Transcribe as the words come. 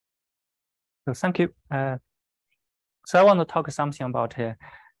So thank you. So I want to talk something about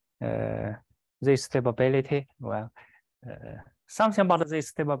this stability. Well, something about this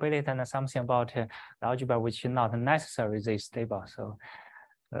stability and something about the algebra which is not necessarily this stable. So,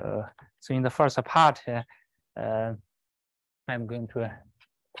 so in the first part, I'm going to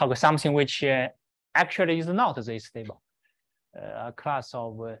talk something which actually is not this stable. A class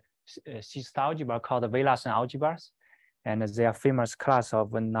of cyst algebra called Villadsen algebras, and they are famous class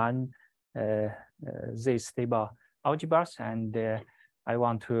of non-Z-stable algebras. And I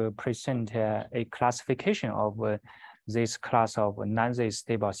want to present a classification of this class of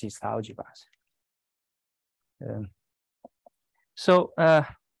non-Z-stable cyst algebras. So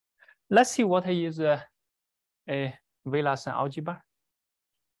let's see what is a Villadsen algebra.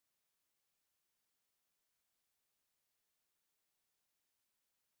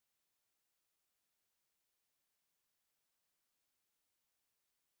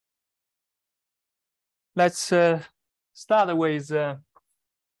 Let's start with a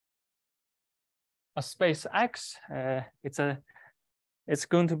space X. It's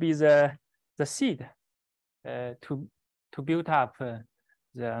going to be the seed to build up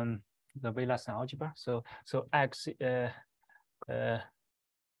the Villadsen algebra. So X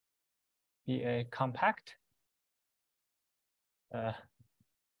be a compact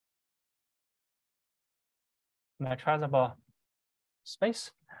measureable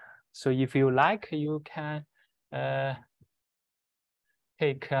space. So if you like, you can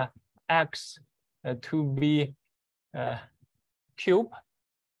take X to be cube,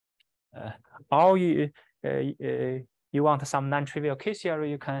 or you want some non-trivial case here,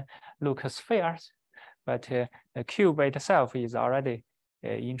 you can look at spheres, but a cube itself is already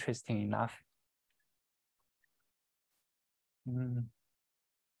interesting enough.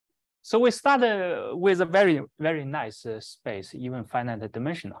 So we started with a very, very nice space, even finite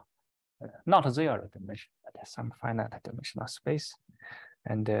dimensional. Not 0 dimension, but some finite dimensional space,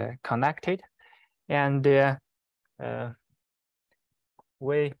 and connected. And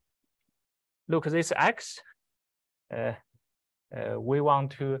we look at this X. We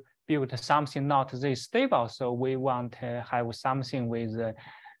want to build something not this stable, so we want to have something with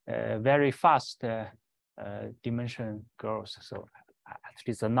very fast dimension growth. So at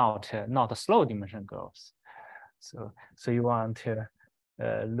least not a slow dimension growth. So you want to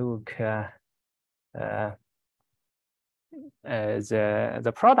look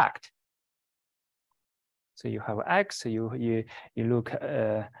the product. So you have X. You look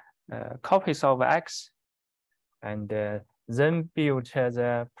copies of X, and then build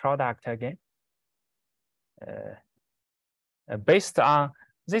the product again based on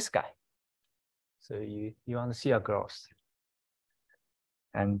this guy. So you want to see a growth,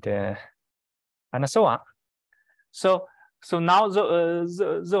 and so on. So now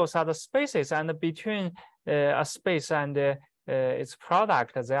those are the spaces, and between a space and its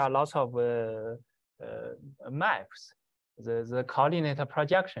product, there are lots of maps, the coordinate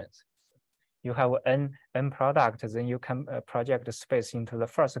projections. You have n product, then you can project the space into the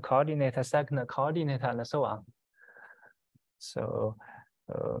first coordinate, second coordinate, and so on. So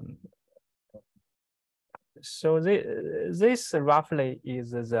this roughly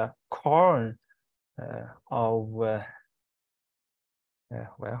is the core of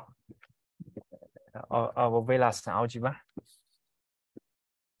of Villadsen algebra.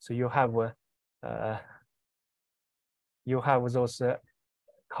 So you have those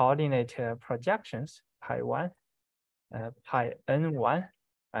coordinate projections, pi 1, pi n1,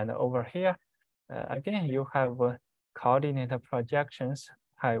 and over here again you have coordinate projections,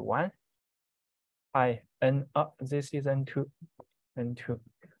 pi 1, pi n. This is n2, n2,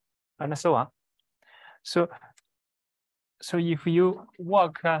 and so on. So if you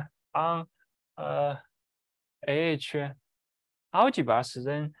work on AH algebras,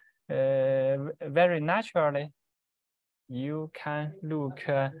 then very naturally you can look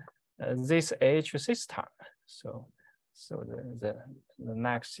this AH system. So the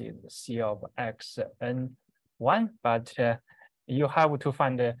next is C of X n1, but you have to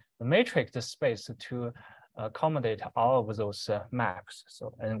find the matrix space to accommodate all of those maps.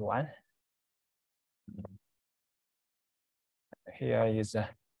 So n1. Here is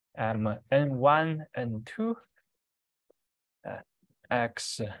n1, n2,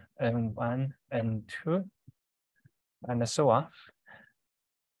 X n1, n2, and so on.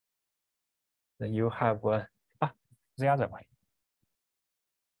 Then you have the other way.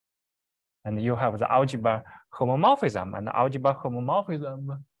 And you have the algebra homomorphism, and algebra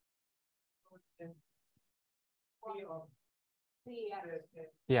homomorphism.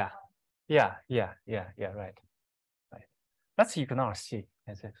 Yeah, right. Let's ignore C.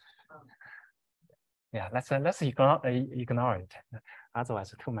 Yeah, let's ignore it.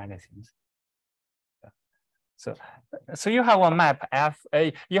 Otherwise, too many things. So you have a map F.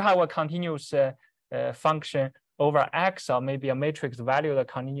 You have a continuous function over X, or maybe a matrix value the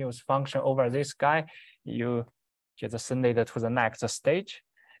continuous function over this guy. You just send it to the next stage.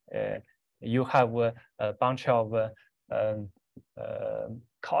 You have a bunch of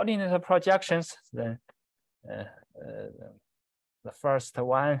coordinate projections. Then the first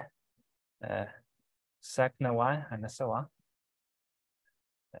one, second one, and so on.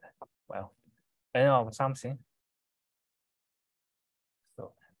 Well, n of something.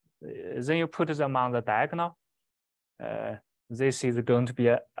 So then you put them on the diagonal. This is going to be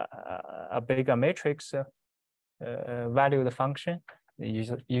a bigger matrix valued function.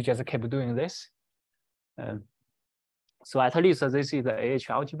 You just keep doing this. So at least this is the AH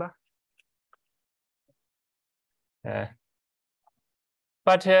algebra.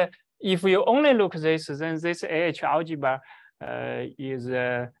 But if you only look at this, then this AH algebra is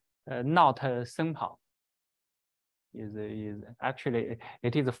not simple. Is actually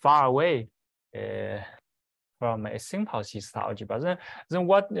it is far away from a simple system algebra. Then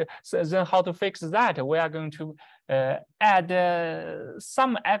how to fix that? We are going to add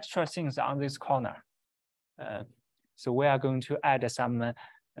some extra things on this corner. So we are going to add some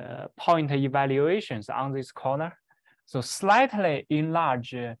point evaluations on this corner. So slightly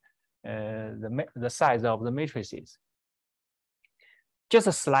enlarge the size of the matrices,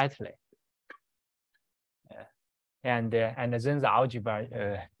 just slightly. And then the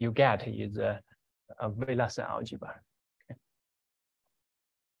algebra you get is a Villadsen algebra. Okay.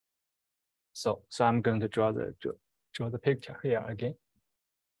 So I'm going to draw the picture here again.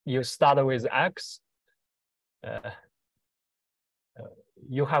 You start with X.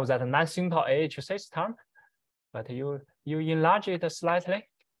 You have that non-simple AH system, but you enlarge it slightly.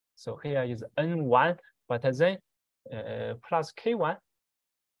 So here is N1, but then plus K1.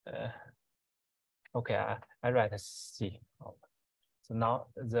 Okay, I write C. So now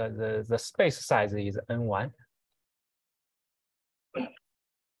the space size is N1.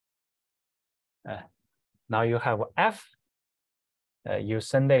 Now you have F. You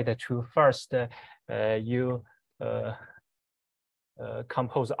send it to first. You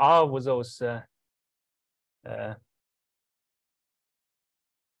compose all of those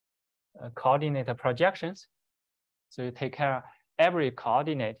coordinate projections. So you take care of every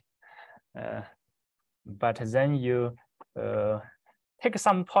coordinate. But then you take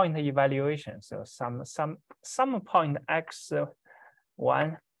some point evaluation. So some point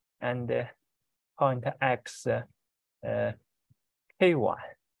x1 and point x k1.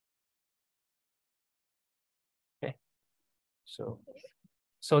 Okay.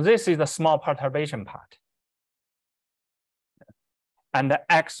 So this is the small perturbation part. And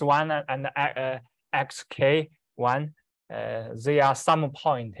x1 and xk1, they are some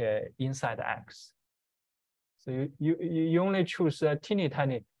point inside x. So you only choose a teeny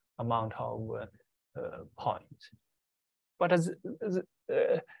tiny amount of points. But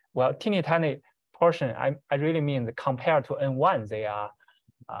well, teeny tiny portion, I really mean compared to N1, they are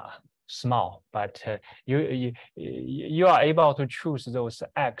small. But you are able to choose those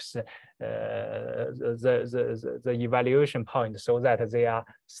x, the evaluation point, so that they are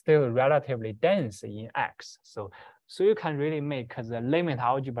still relatively dense in x. So you can really make the limit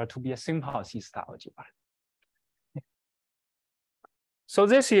algebra to be a simple system algebra. So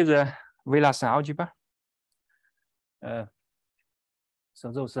this is a Villadsen algebra.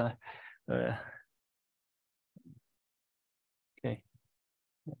 So those okay.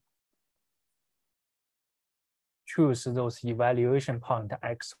 Choose those evaluation point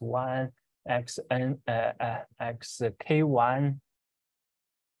x1, xn, xk1,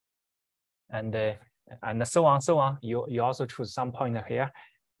 and so on. You also choose some point here.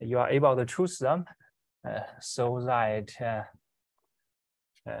 You are able to choose them so that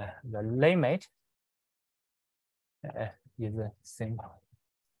the limit is simple.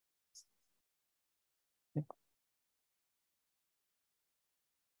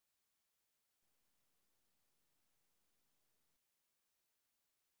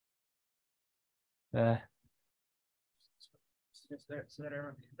 So that I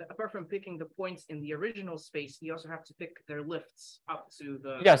remember. Apart from picking the points in the original space, you also have to pick their lifts up to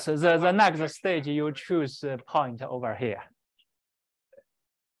the. Yes, the next stage you choose a point over here.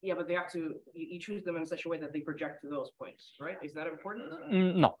 Yeah, but they have to. You choose them in such a way that they project to those points, right? Is that important?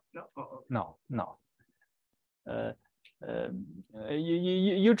 No. No. Oh, no.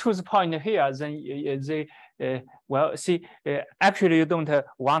 You choose a point here, then they well see. Actually, you don't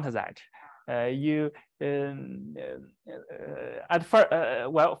want that. you at first,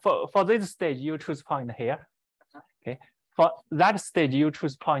 well, for this stage, you choose point here. Okay, for that stage, you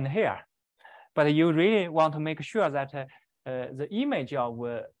choose point here, but you really want to make sure that the image of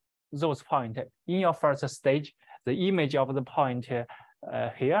those points in your first stage, the image of the point here,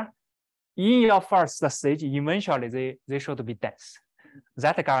 in your first stage, eventually they should be dense.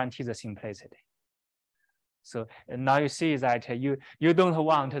 That guarantees the simplicity. So now you see that you don't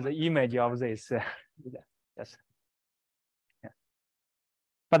want the image of this. Yes. Yeah.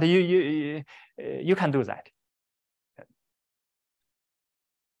 But you can do that.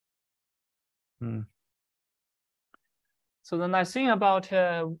 So the nice thing about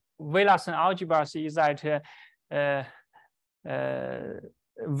Villadsen algebras is that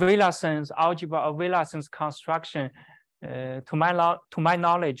Villadsen's algebra or Villadsen's construction, to my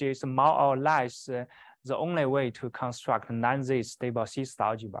knowledge, is more or less the only way to construct non-Z stable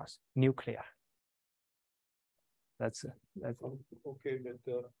C-star algebras, nuclear. That's okay, but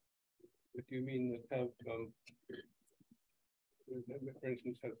what do you mean that have, for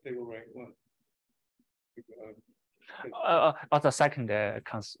instance, have stable rank 1? Or the second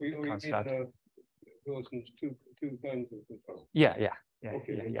construct. Two kinds of control. Yeah,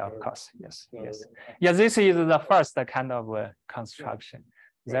 of course, yes. Yeah, this is the first kind of construction.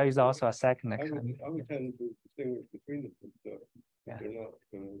 Yeah. There is also a second kind. I would tend to distinguish between them, but they're not.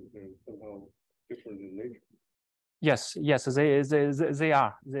 They're somehow different in nature. Yes, they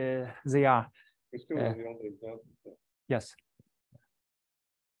are. They are. It's still the only example. Yes.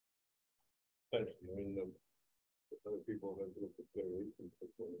 I mean, other people have looked at variations.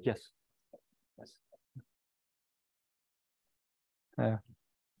 Yes.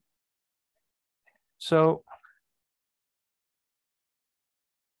 So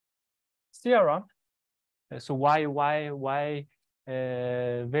theorem. So why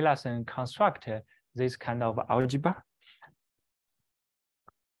Villadsen construct this kind of algebra?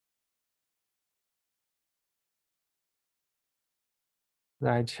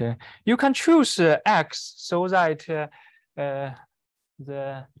 That you can choose X so that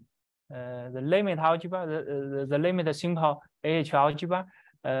the limit algebra, the limit simple AH algebra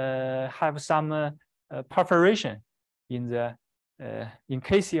have some perforation in the in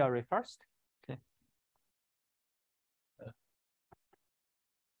K theory first. Okay.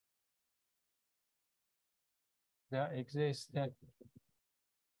 There exists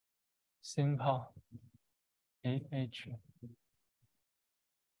simple AH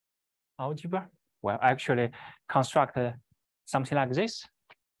algebra. Well, actually construct something like this.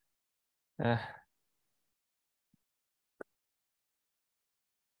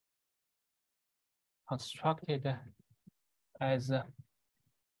 Constructed as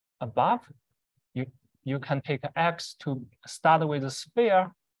above. You can take X to start with a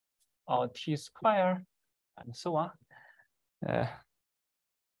sphere or T square and so on.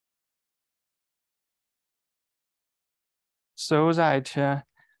 So that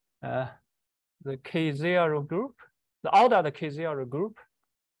the K0 group, the ordered K0 group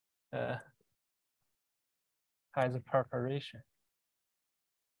has a perforation.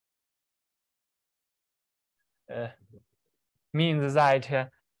 Means that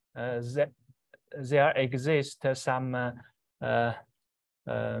there exists some,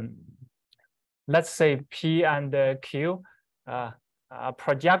 let's say P and Q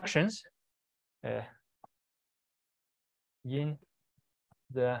projections in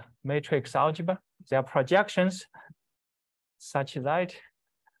the matrix algebra. There are projections such that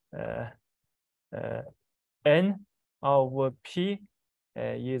n of P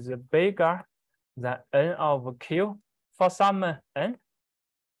is bigger than n of Q for some n.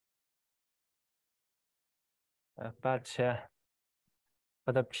 But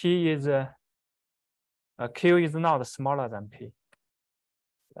P is Q is not smaller than P.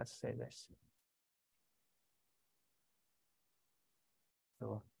 Let's say this.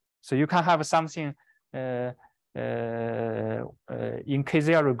 So you can have something in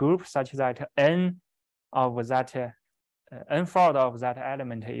K0 group such that n of that n-fold of that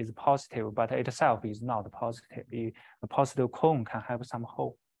element is positive, but itself is not positive. A positive cone can have some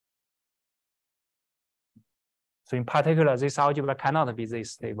hole. So in particular, this algebra cannot be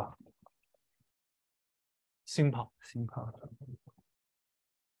this stable. Simple.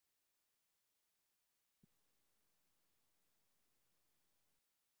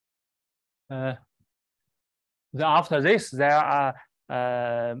 After this, there are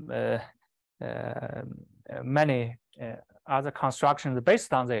many other constructions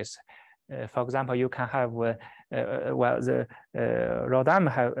based on this. For example, you can have well, the Rodin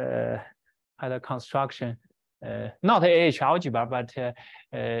had a construction not AH algebra,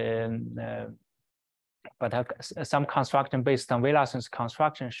 but some construction based on Villadsen's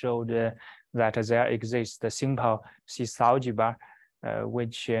construction showed that there exists a simple cis algebra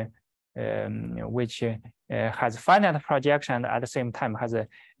which has finite projection and at the same time has an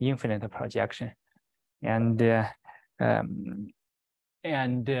infinite projection, and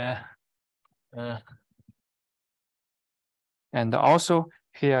also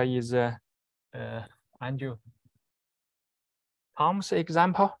here is Andrew Tom's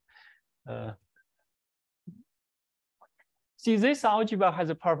example. See, this algebra has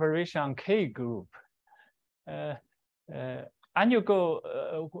a perforation on K group. And you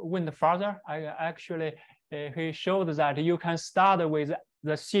went further. He showed that you can start with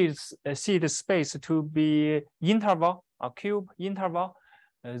the seed space to be interval or cube interval.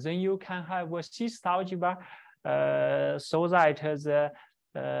 Then you can have a cis algebra so that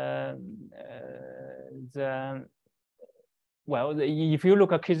if you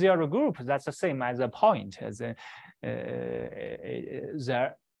look at K0 group, that's the same as a point.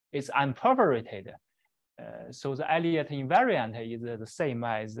 There is unperforated. So the Elliott invariant is the same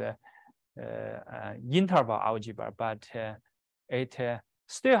as interval algebra, but it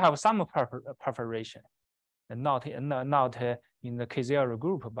still have some perforation, not in the K0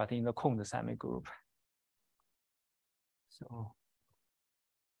 group, but in the Combs semi group.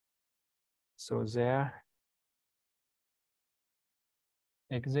 So there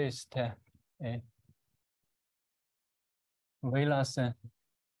exists a Villadsen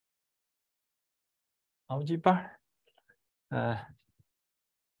algebra.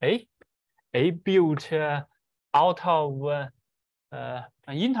 A built out of an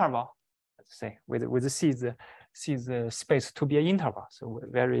interval, let's say, with the sees space to be an interval. So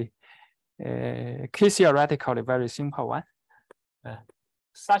very theoretically very simple one,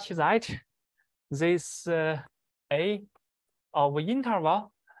 such that this A of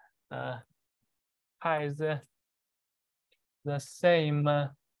interval has the same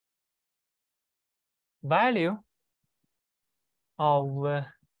value of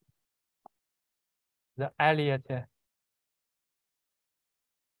the Elliott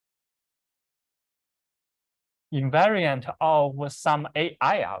invariant of some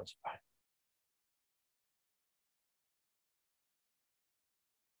AI algebra.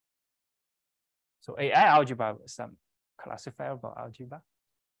 So AI algebra is some classifiable algebra,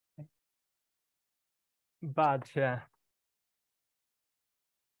 but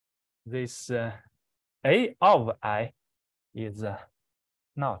this A of I is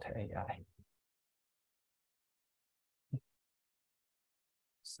not AI.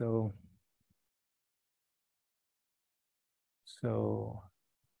 So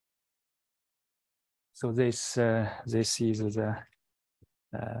this is the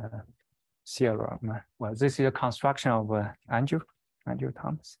theorem. Well, this is a construction of Andrew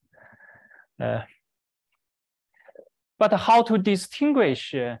Thomas. But how to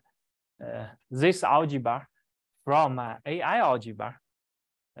distinguish this algebra from AI algebra?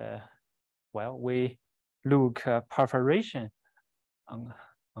 Well, we look perforation on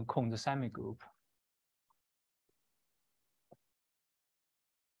Combs semi group.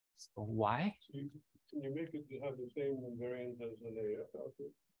 So why? Can you make it to have the same invariant as an AF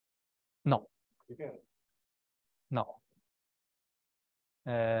algebra? No. You can't. No.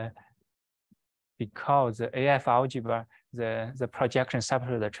 Because the AF algebra, the projection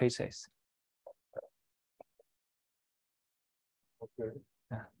separate the traces. Okay.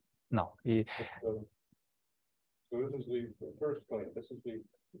 No. So this is the first kind. This is the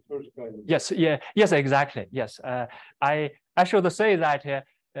first kind. Yes. Yeah. Yes. Exactly. Yes. I should say that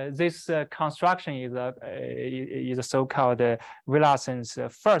this construction is a so-called Villadsen's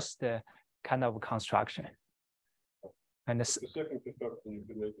first kind of construction. And the second construction, you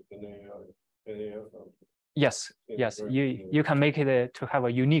can make it an AF. Yes. Yes. You can make it to have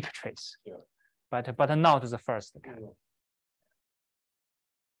a unique trace. Yeah. But not the first kind.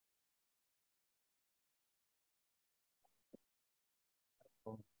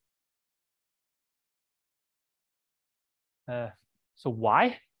 So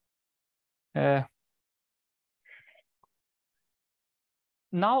why?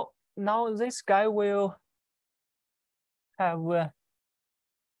 Now this guy will have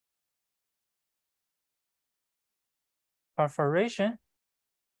perforation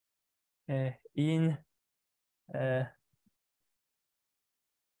in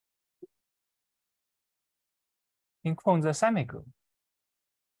Combs semi group.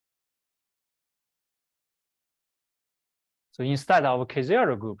 So instead of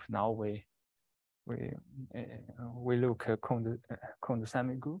K0 group, now we look at Combs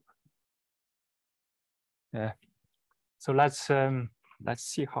semi group. So let's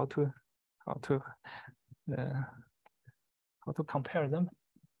see how to compare them.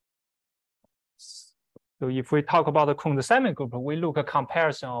 So if we talk about the Kunz semigroup, we look at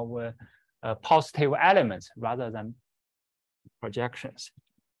comparison of positive elements rather than projections.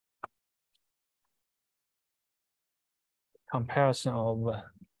 Comparison of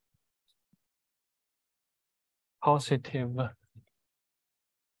positive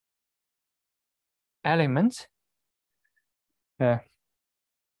elements. So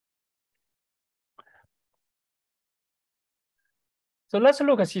let's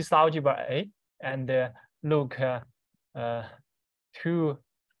look at this algebra A and look two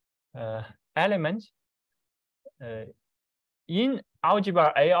elements in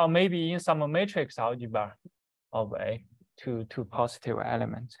algebra A, or maybe in some matrix algebra of A, two positive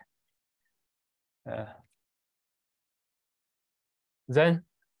elements. Then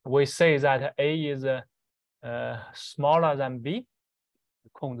we say that A is smaller than B,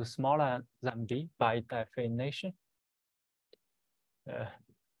 Kunz smaller than B by definition.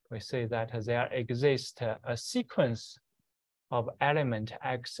 We say that there exists a sequence of element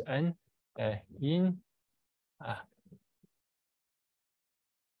xn in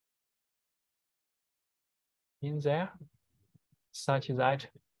there, such that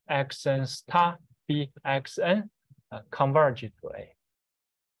xn star b xn converge to A.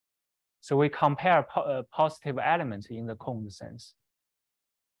 So we compare positive elements in the Kunz sense.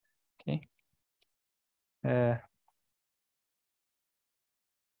 Okay.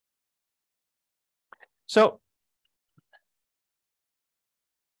 So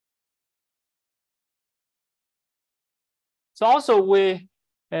also we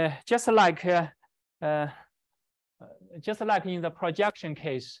just like in the projection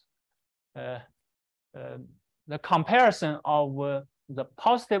case, the comparison of the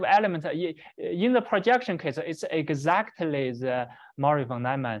positive element in the projection case, it's exactly the Maury von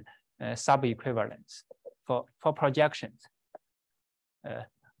Neumann sub-equivalence for projections.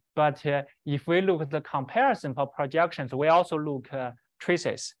 But if we look at the comparison for projections, we also look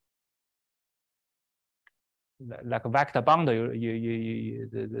traces. Like a vector bundle,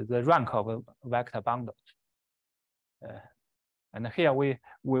 the rank of a vector bundle. And here we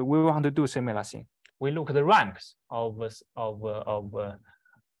want to do similar thing. We look at the ranks of the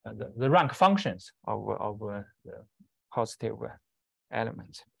rank functions of the positive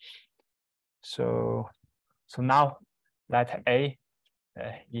elements. So now let A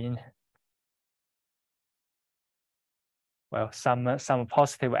in some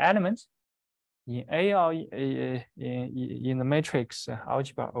positive elements in A or in the matrix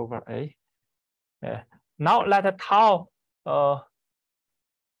algebra over A. Now let tau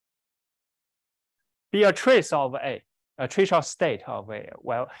be a trace of A, a trace of state of A.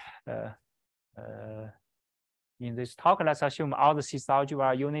 Well, in this talk, let's assume all the cis algebra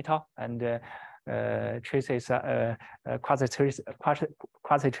are unital and traces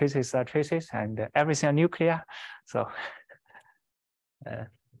quasi-traces are traces and everything are nuclear. So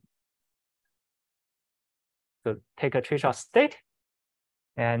so take a trace of state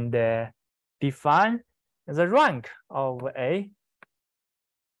and define the rank of A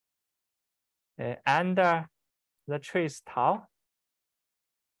under the trace tau.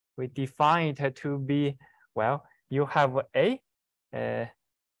 We define it to be, well, you have A.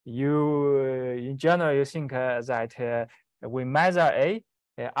 In general, you think that we measure A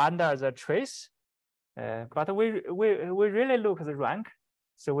under the trace, but we really look at the rank.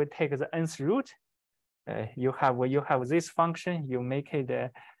 So we take the nth root. You have this function. You make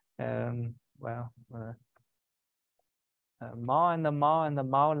it more and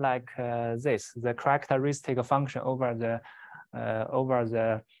more like this, the characteristic function over the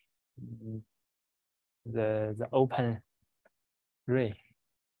open ray.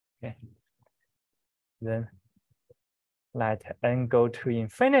 Okay. Then let n go to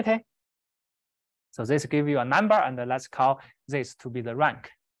infinity. So this gives you a number, and let's call this to be the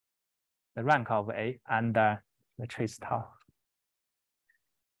rank of A under the trace tau.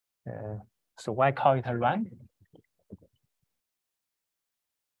 So why call it a rank?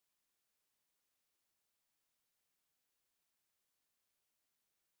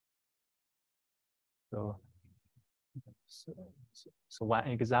 So one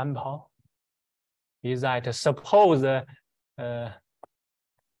example is that suppose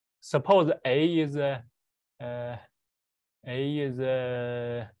A is the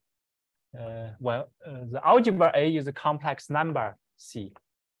algebra A is a complex number C.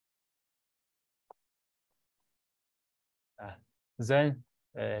 Then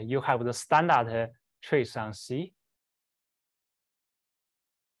you have the standard trace on C.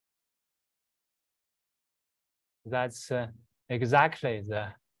 that's exactly the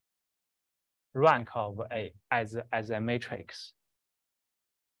rank of A as a matrix.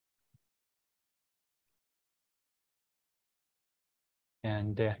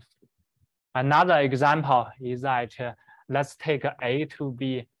 And another example is that let's take A to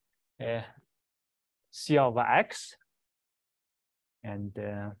be C of X, and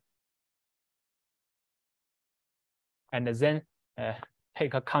then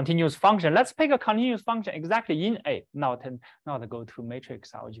take a continuous function. Let's pick a continuous function exactly in A, not go to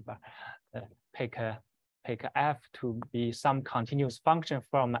matrix algebra. Pick F to be some continuous function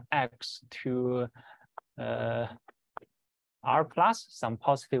from X to R plus some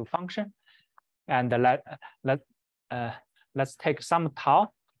positive function, and let's take some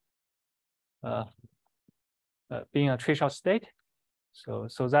tau being a trivial state. So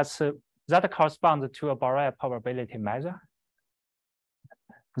that corresponds to a Borel probability measure.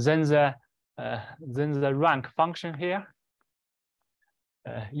 Then the rank function here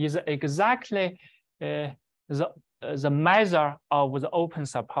is exactly the measure of the open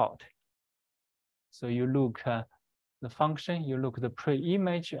support. So you look the function, you look the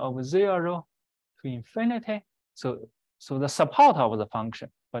pre-image of 0 to infinity. So the support of the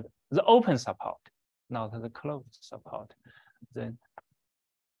function, but the open support, not the closed support. Then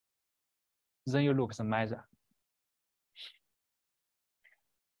you look the measure.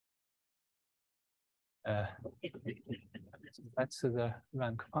 That's the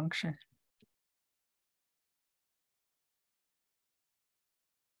rank function.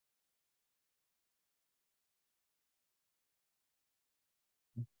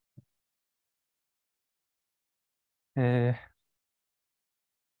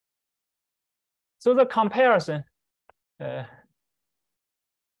 So the comparison,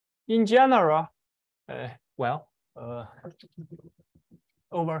 in general,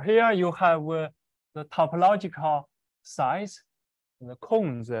 over here you have the topological size, the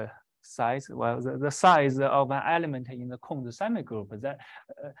cones size. Well, the size of an element in the cones semigroup that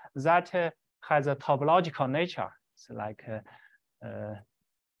has a topological nature. It's like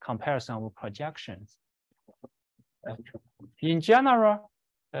comparison of projections. In general,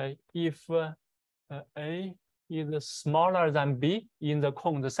 if A is smaller than B in the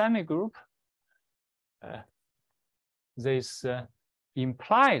cones semigroup, this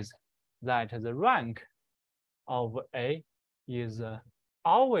implies that the rank of A is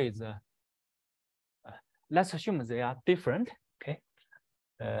always, let's assume they are different, okay?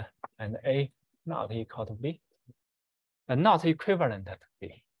 And A not equal to B, and not equivalent to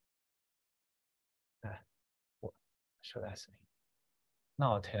B. What should I say?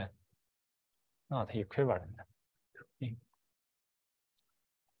 Not equivalent to B.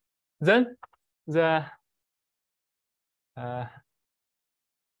 Then the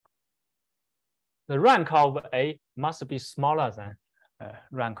rank of A must be smaller than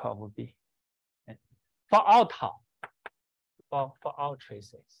rank of B. For all tau, for all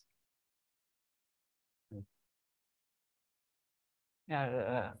traces.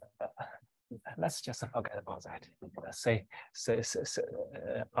 Yeah, let's just forget about that.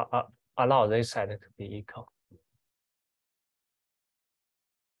 Allow this side to be equal.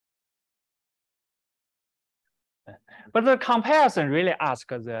 But the comparison really asks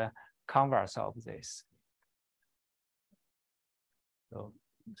the converse of this. So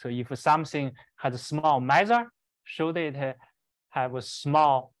if something has a small measure, should it have a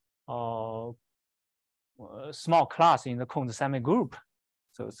small class in the cones semigroup?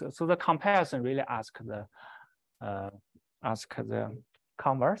 So the comparison really asks the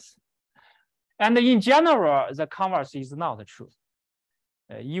converse. And in general, the converse is not true.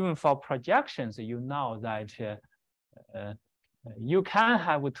 Even for projections, you know that you can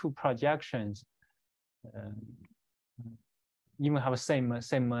have two projections, even have same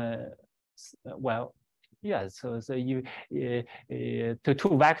well, yeah. So you to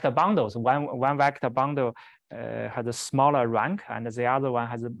two vector bundles. One vector bundle has a smaller rank, and the other one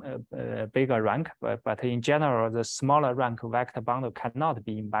has a bigger rank. But in general, the smaller rank vector bundle cannot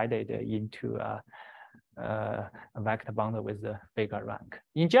be embedded into a vector bundle with a bigger rank.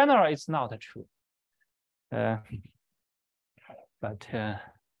 In general, it's not true.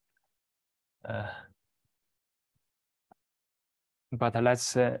 But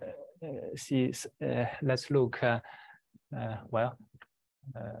let's see. Let's look.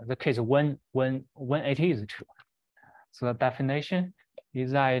 The case when it is true. So the definition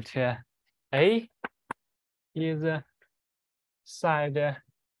is that A is said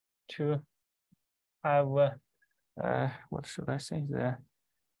to have what should I say,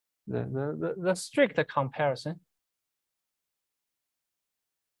 the strict comparison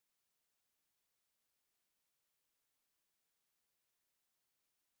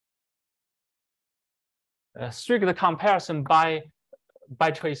strict comparison by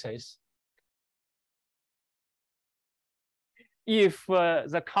traces. If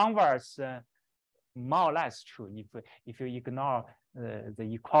the converse more or less true, if you ignore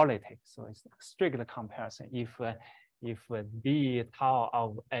the equality, so it's strict comparison. If d tau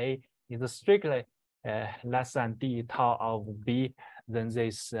of A is strictly less than d tau of B, then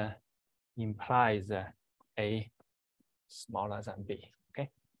this implies A smaller than B. Okay.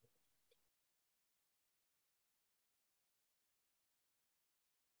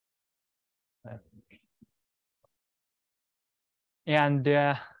 And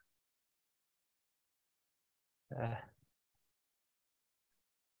a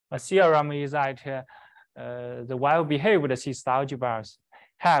theorem is that the well-behaved cyst algebras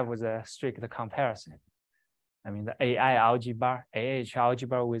have the strict comparison. I mean, the AI algebra, AH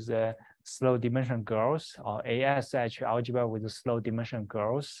algebra with slow dimension growth, or ASH algebra with slow dimension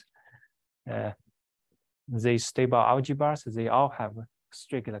growth. These stable algebras, they all have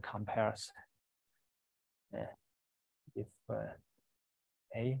strict comparison. If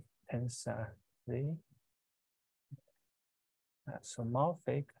A tends Z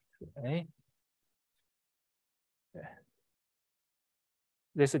isomorphic to A.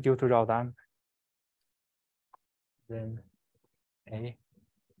 This is due to Roldan. Then A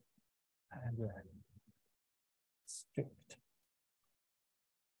has a strict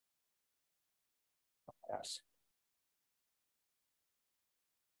comparison.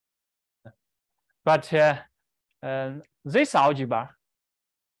 But this algebra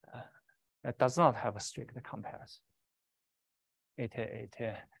does not have a strict comparison.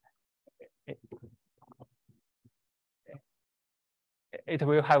 It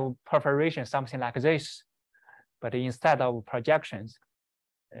will have perforation something like this, but instead of projections,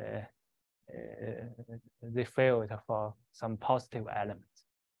 they fail it for some positive elements.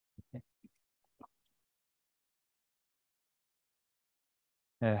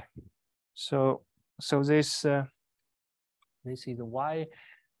 So this is why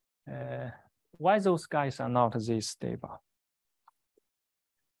those guys are not this stable.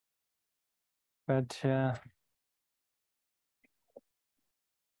 But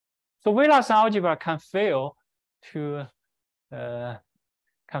so Villadsen algebra can fail to have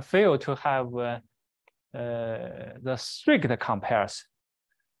the strict comparison.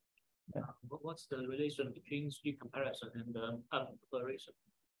 What's the relation between strict comparison and unperforation?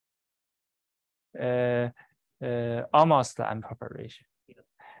 Almost unperforation. Yeah.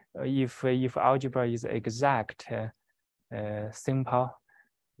 If algebra is exact, simple,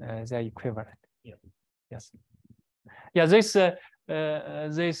 they're equivalent. Yeah. Yes. Yeah. The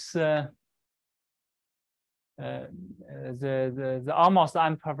almost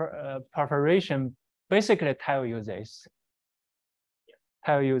unperforation basically tell you this. Yeah.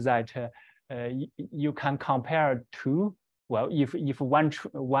 Tell you that you can compare two. Well, if one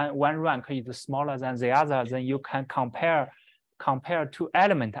rank is smaller than the other, then you can compare two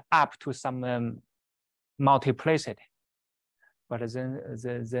elements up to some multiplicity. But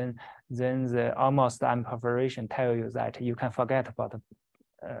then the almost unperforation tell you that you can forget about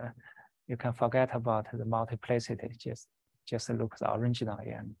the multiplicity. Just look at the original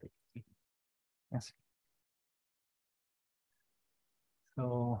and yes.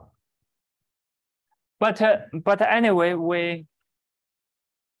 So, but anyway,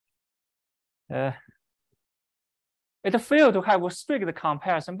 it failed to have a strict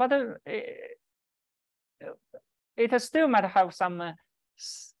comparison, but it still might have some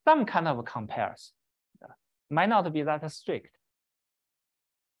kind of comparison. Might not be that strict.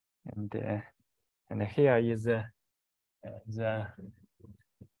 And here is a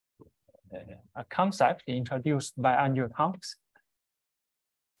concept introduced by Andrew Thompson,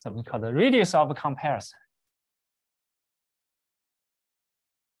 something called the radius of comparison.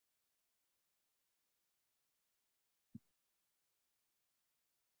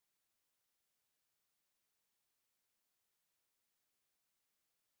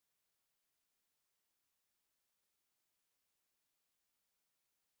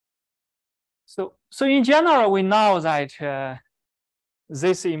 So in general, we know that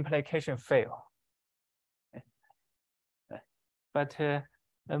this implication fail. But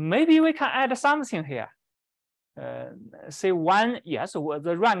maybe we can add something here. Say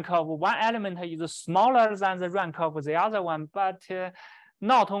the rank of one element is smaller than the rank of the other one, but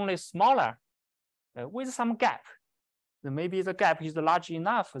not only smaller, with some gap. Then maybe the gap is large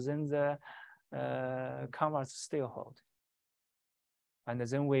enough, then the converse still hold. And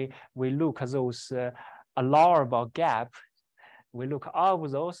then we look at those allowable gap. We look all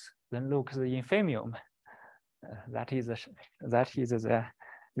of those, then look at the infimium. That is the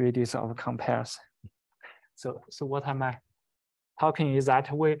radius of comparison. So what am I talking is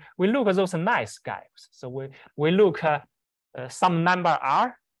that we look at those nice guys. So we look at some number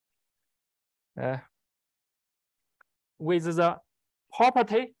R with the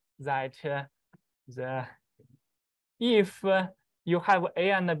property that if you have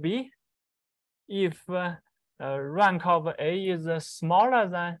A and B, if rank of A is smaller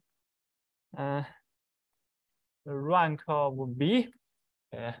than the rank of B,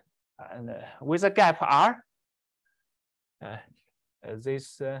 and with a gap R,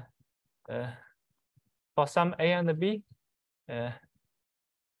 this for some A and B,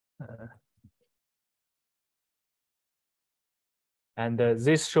 and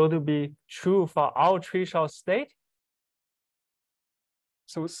this should be true for all trivial state.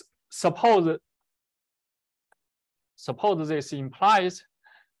 So suppose this implies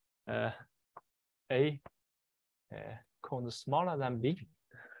A called smaller than B.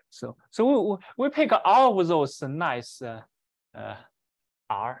 So we pick all of those nice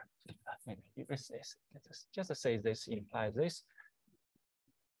R. Maybe let's just say this implies this.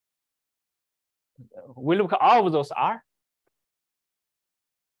 We look at all of those R.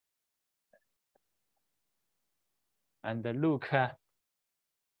 And look at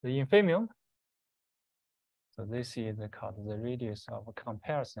the infimum. So this is called the radius of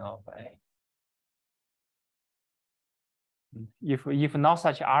comparison of A. If no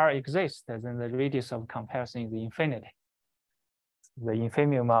such R exists, then the radius of comparison is infinity. The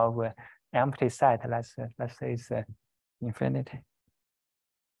infimum of empty set, let's say, is infinity.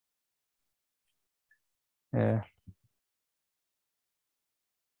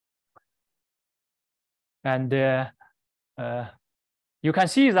 And you can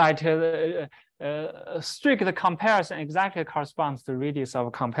see that strict comparison exactly corresponds to radius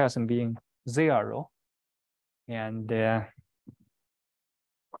of comparison being 0. And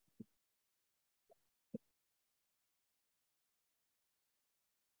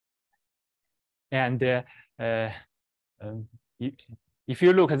if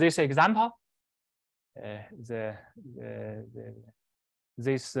you look at this example,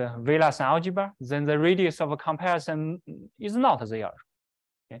 this Villadsen algebra, then the radius of a comparison is not 0,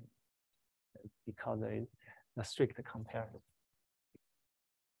 okay? Because it's a strict comparison.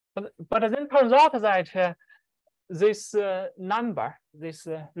 But then turns out that this number, this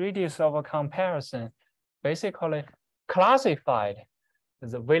radius of a comparison, basically classified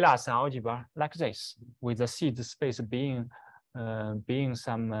the Villadsen algebra like this, with the seed space being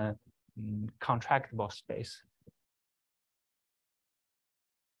some contractible space.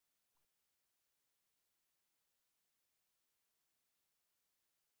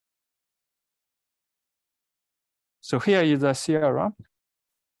 So here is the theorem.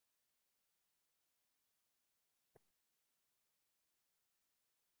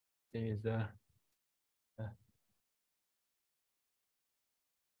 Is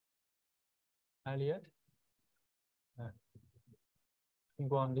Elliot,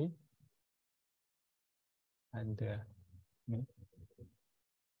 Zhuang Li, and me.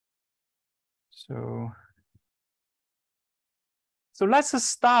 So let's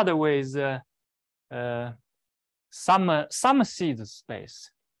start with some seed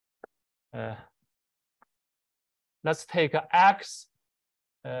space. Let's take X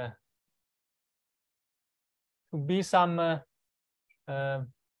to be some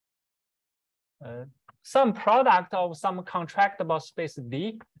product of some contractible space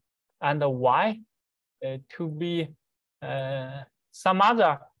D, and Y to be some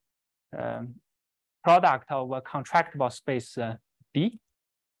other product of a contractible space D.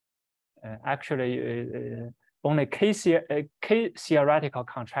 Actually, only K theoretical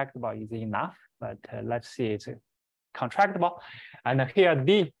contractible is enough, but let's see it's contractible. And here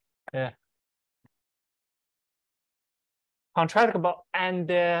D contractible, and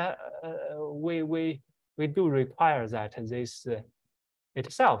we do require that this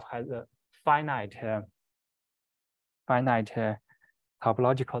itself has a finite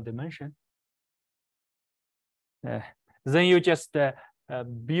topological dimension. Then you just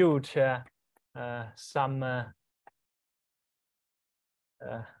build some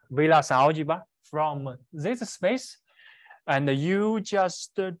Villadsen algebra from this space, and you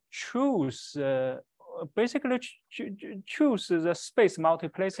just choose basically choose the space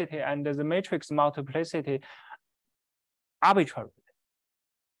multiplicity and the matrix multiplicity arbitrarily.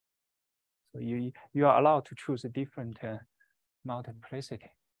 So you are allowed to choose a different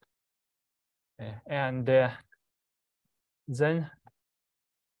multiplicity, and then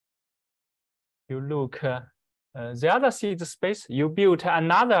you look the other seed space. You build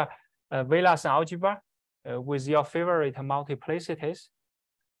another Villadsen algebra with your favorite multiplicities.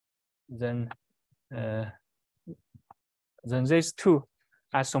 Then then these two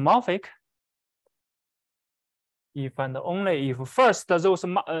isomorphic if and only if first those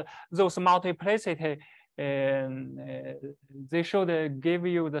multiplicity they should give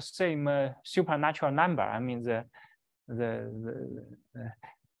you the same supernatural number. I mean the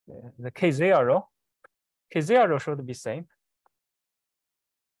K0 should be same.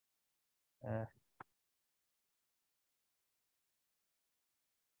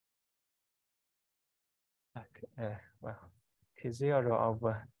 Well, K0 of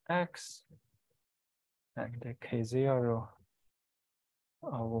X and K0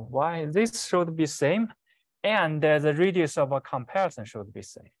 of Y, this should be same, and the radius of a comparison should be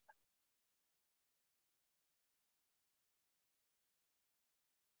same.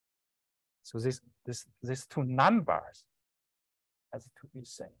 So these two numbers has to be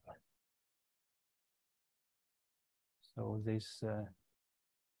same. So this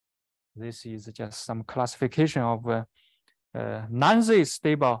is just some classification of non-Z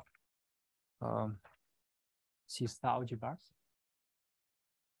stable C-star algebras.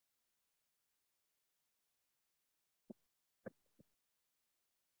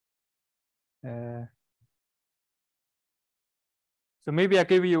 So maybe I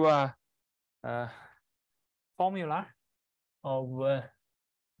give you a formula of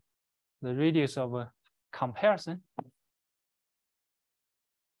the radius of comparison.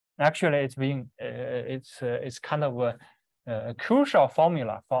 Actually, it's kind of a crucial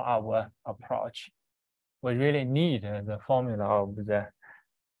formula for our approach. We really need the formula of the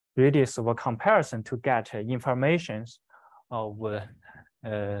radius of a comparison to get information of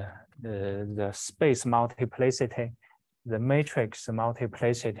the space multiplicity, the matrix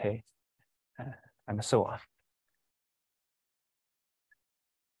multiplicity, and so on.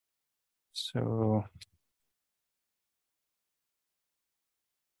 So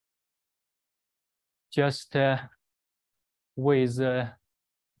just with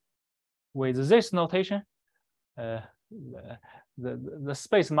this notation, the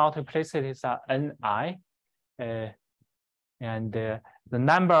space multiplicities are Ni, and the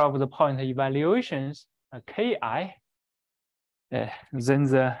number of the point evaluations are Ki.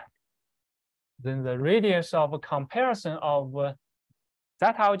 Then the radius of comparison of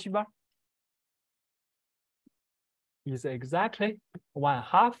that algebra is exactly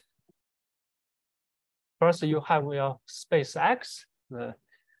 1/2. First, you have your space X, the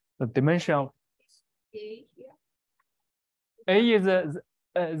dimension of A is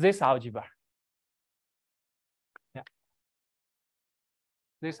this algebra. Yeah,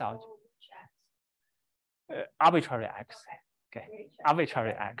 this algebra. Arbitrary X. Okay,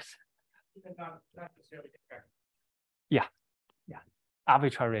 arbitrary X. Yeah,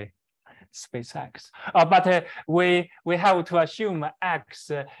 arbitrary space X. But we have to assume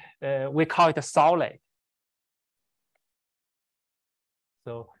X. We call it a solid.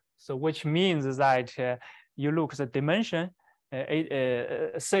 So which means that you look at the dimension.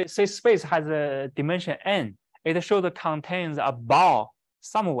 Say space has a dimension n. It should contains a ball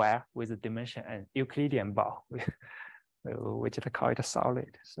somewhere with a dimension n, Euclidean ball. We just call it a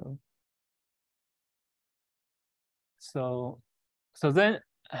solid. So then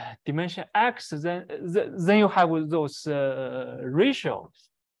dimension X. Then you have those ratios.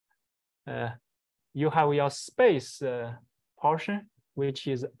 You have your space portion, which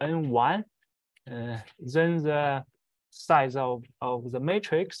is n1. Then the size of the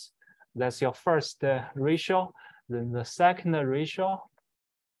matrix, that's your first ratio. Then the second ratio.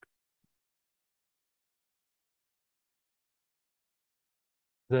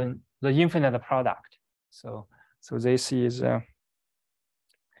 Then the infinite product. So this is the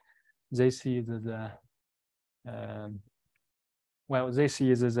well, this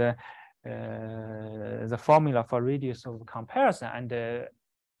is the formula for radius of comparison, and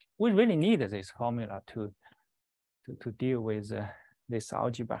we really need this formula to deal with this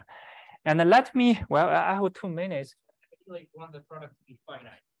algebra. And let me, well, I have 2 minutes. I feel like you want the product to be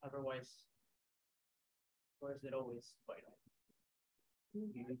finite, otherwise, or is it always finite?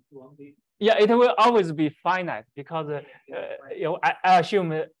 Yeah, it will always be finite because you know, I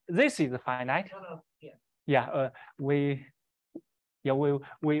assume this is finite. Yeah, we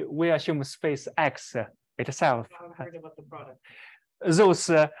assume space X itself. About the product. Those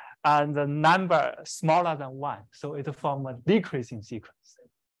are the number smaller than 1, so it forms a decreasing sequence.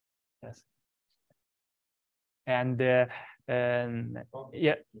 Yes, and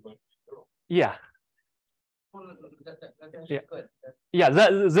yeah. Yeah,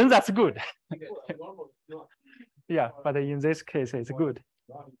 then that's good. Yeah, but in this case, it's good.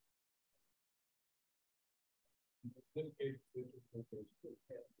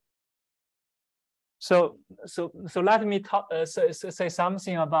 So let me talk, say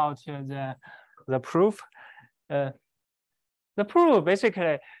something about the proof. The proof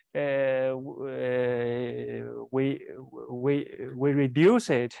basically we reduce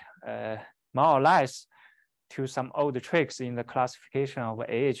it more or less to some old tricks in the classification of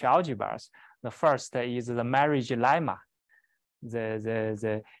AH algebras. The first is the marriage lemma,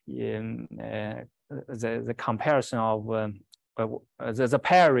 the comparison of the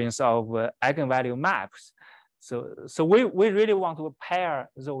pairings of eigenvalue maps. So we really want to pair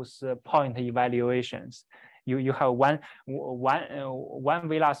those point evaluations. You have one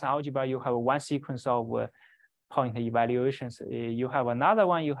Villadsen algebra, you have one sequence of point evaluations. You have another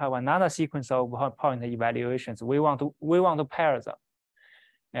one, you have another sequence of point evaluations. We want to pair them,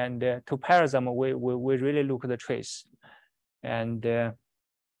 and to pair them, we really look at the trace, and then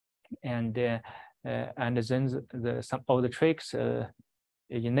some of the tricks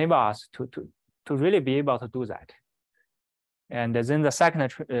enable us to really be able to do that. And then the second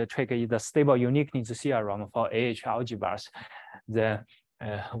trick is the stable uniqueness theorem for AH algebras.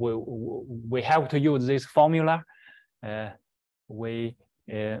 We have to use this formula. We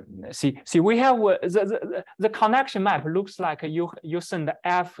have the connection map looks like you send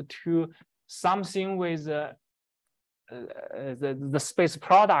F to something with the space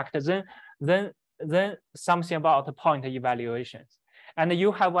product, then something about the point evaluations, and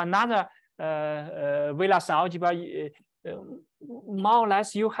you have another Villadsen algebra. More or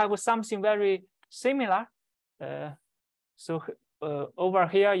less, you have something very similar. So over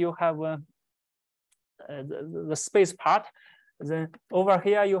here you have the space part. Then over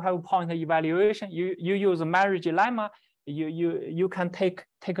here you have point evaluation. You use a marriage lemma. You can take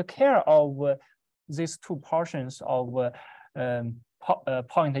care of these two portions of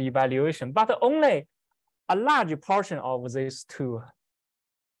point evaluation, but only a large portion of these two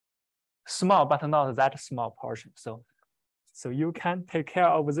small, but not that small portion. So you can take care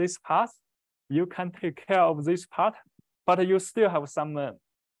of this part, you can take care of this part, but you still have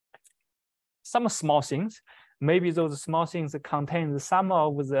some small things. Maybe those small things contain some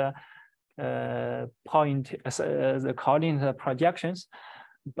of the the coordinate projections,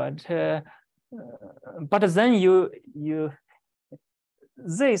 but then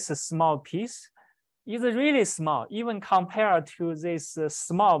this small piece is really small, even compared to this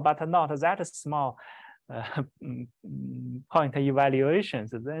small but not that small point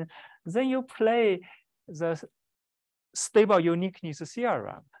evaluations. Then you play the stable uniqueness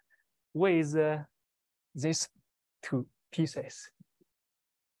theorem with these two pieces.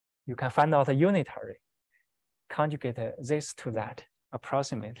 You can find out a unitary, conjugate this to that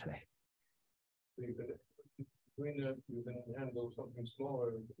approximately. You can handle something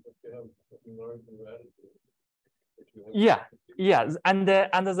smaller, but you have something larger to add. Yeah, and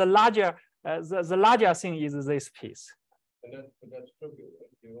the larger thing is this piece. And that's trivial.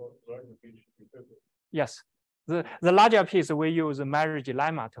 You know, larger piece should be trivial. Yes, the larger piece we use marriage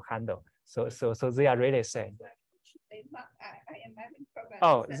lemma to handle. So they are really same.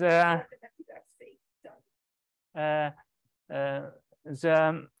 Oh, it's okay.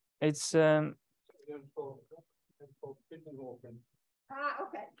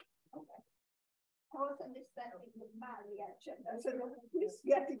 I was understanding the reaction. So who's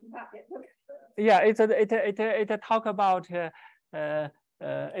getting married? Yeah, it talk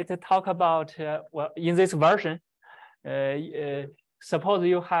about well, in this version, suppose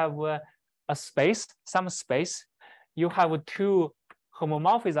you have some space, you have two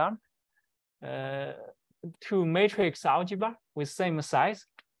homomorphism, two matrix algebra with same size,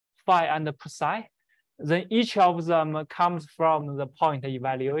 phi and psi. Then each of them comes from the point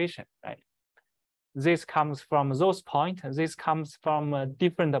evaluation, right? This comes from those points. This comes from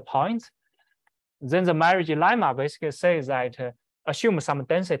different points. Then the marriage lemma basically says that assume some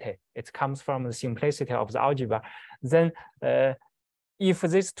density. It comes from the simplicity of the algebra. Then if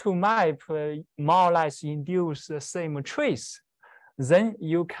these two maps more or less induce the same trace, then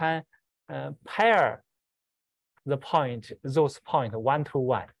you can pair the point, those points 1 to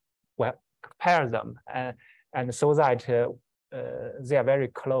 1. Well, pair them and so that they are very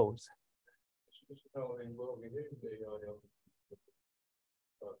close.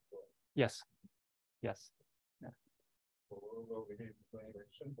 Yes. Yes. Yeah.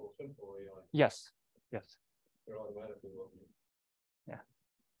 Yes. Yes. Yeah.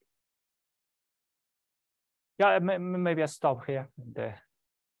 Yeah. Maybe I stop here and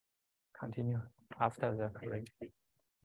continue after the correction.